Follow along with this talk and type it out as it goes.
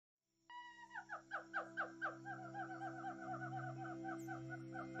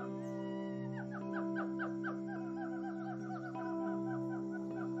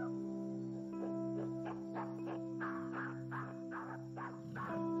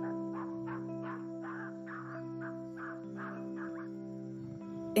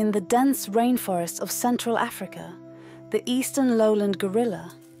In the dense rainforests of Central Africa, the Eastern Lowland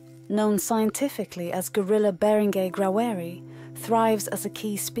Gorilla, known scientifically as Gorilla beringei graueri, thrives as a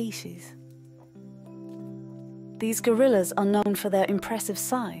key species. These gorillas are known for their impressive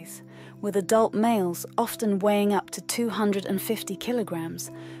size, with adult males often weighing up to 250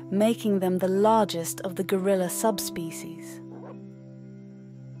 kilograms, making them the largest of the gorilla subspecies.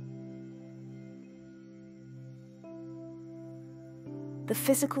 The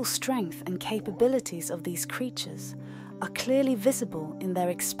physical strength and capabilities of these creatures are clearly visible in their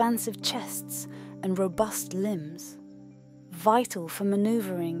expansive chests and robust limbs, vital for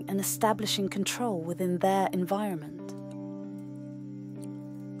maneuvering and establishing control within their environment.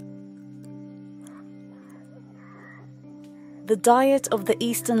 The diet of the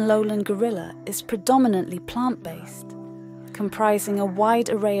Eastern Lowland Gorilla is predominantly plant-based, comprising a wide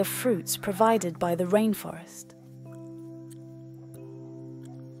array of fruits provided by the rainforest.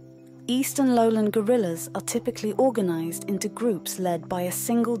 Eastern Lowland Gorillas are typically organized into groups led by a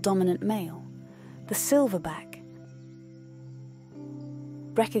single dominant male, the silverback,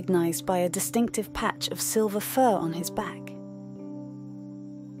 recognized by a distinctive patch of silver fur on his back.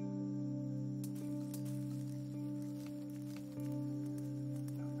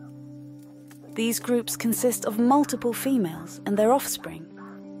 These groups consist of multiple females and their offspring,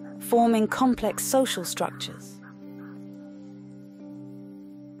 forming complex social structures.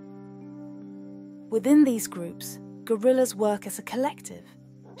 Within these groups, gorillas work as a collective,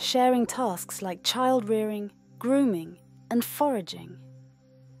 sharing tasks like child rearing, grooming, and foraging.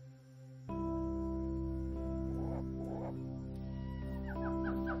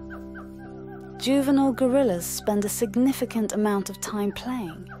 Juvenile gorillas spend a significant amount of time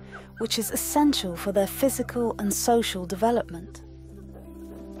playing, which is essential for their physical and social development.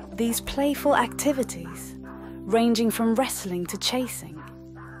 These playful activities, ranging from wrestling to chasing,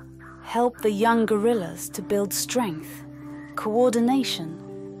 help the young gorillas to build strength,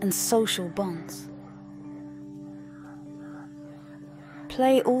 coordination, and social bonds.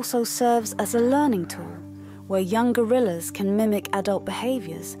 Play also serves as a learning tool, where young gorillas can mimic adult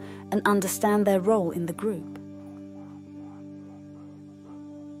behaviors and understand their role in the group.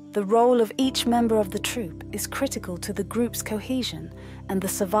 The role of each member of the troop is critical to the group's cohesion and the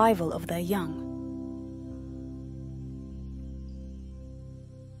survival of their young.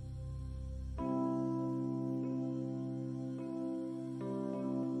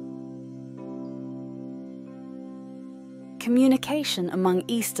 Communication among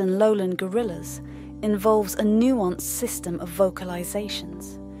Eastern Lowland gorillas involves a nuanced system of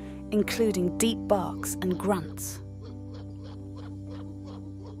vocalizations, including deep barks and grunts.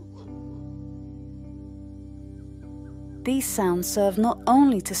 These sounds serve not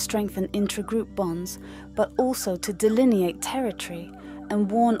only to strengthen intra-group bonds, but also to delineate territory and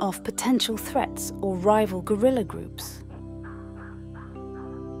warn off potential threats or rival gorilla groups.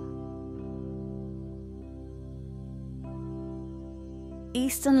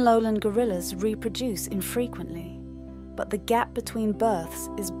 Eastern Lowland gorillas reproduce infrequently, but the gap between births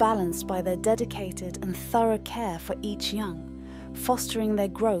is balanced by their dedicated and thorough care for each young, fostering their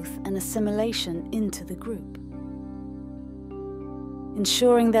growth and assimilation into the group,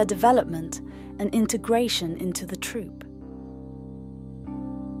 ensuring their development and integration into the troop.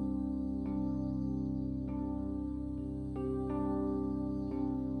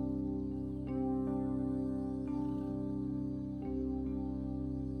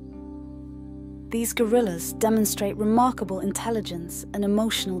 These gorillas demonstrate remarkable intelligence and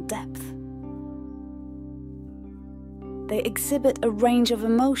emotional depth. They exhibit a range of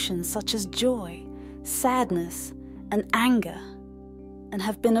emotions such as joy, sadness, and anger, and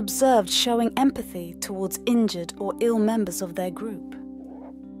have been observed showing empathy towards injured or ill members of their group.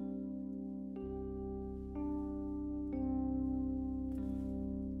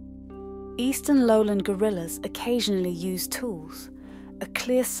 Eastern Lowland gorillas occasionally use tools, a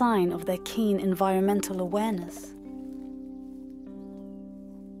clear sign of their keen environmental awareness.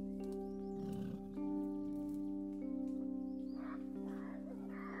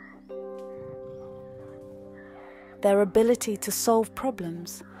 Their ability to solve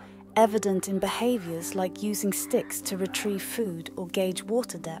problems, evident in behaviors like using sticks to retrieve food or gauge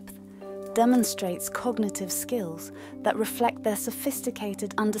water depth, demonstrates cognitive skills that reflect their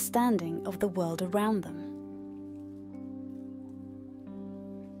sophisticated understanding of the world around them.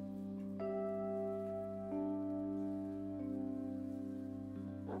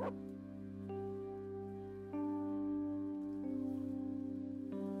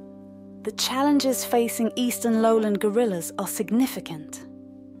 The challenges facing Eastern Lowland gorillas are significant.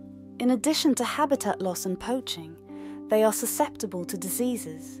 In addition to habitat loss and poaching, they are susceptible to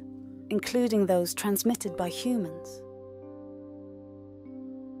diseases, including those transmitted by humans.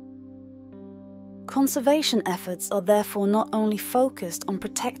 Conservation efforts are therefore not only focused on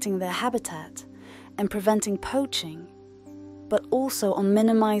protecting their habitat and preventing poaching, but also on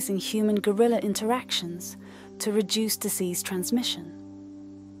minimizing human-gorilla interactions to reduce disease transmission.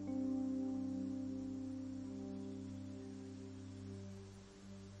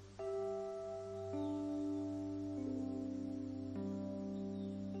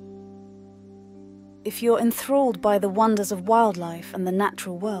 If you're enthralled by the wonders of wildlife and the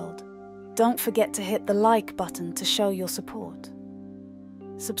natural world, don't forget to hit the like button to show your support.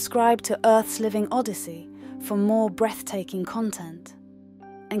 Subscribe to Earth's Living Odyssey for more breathtaking content,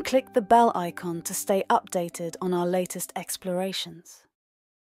 and click the bell icon to stay updated on our latest explorations.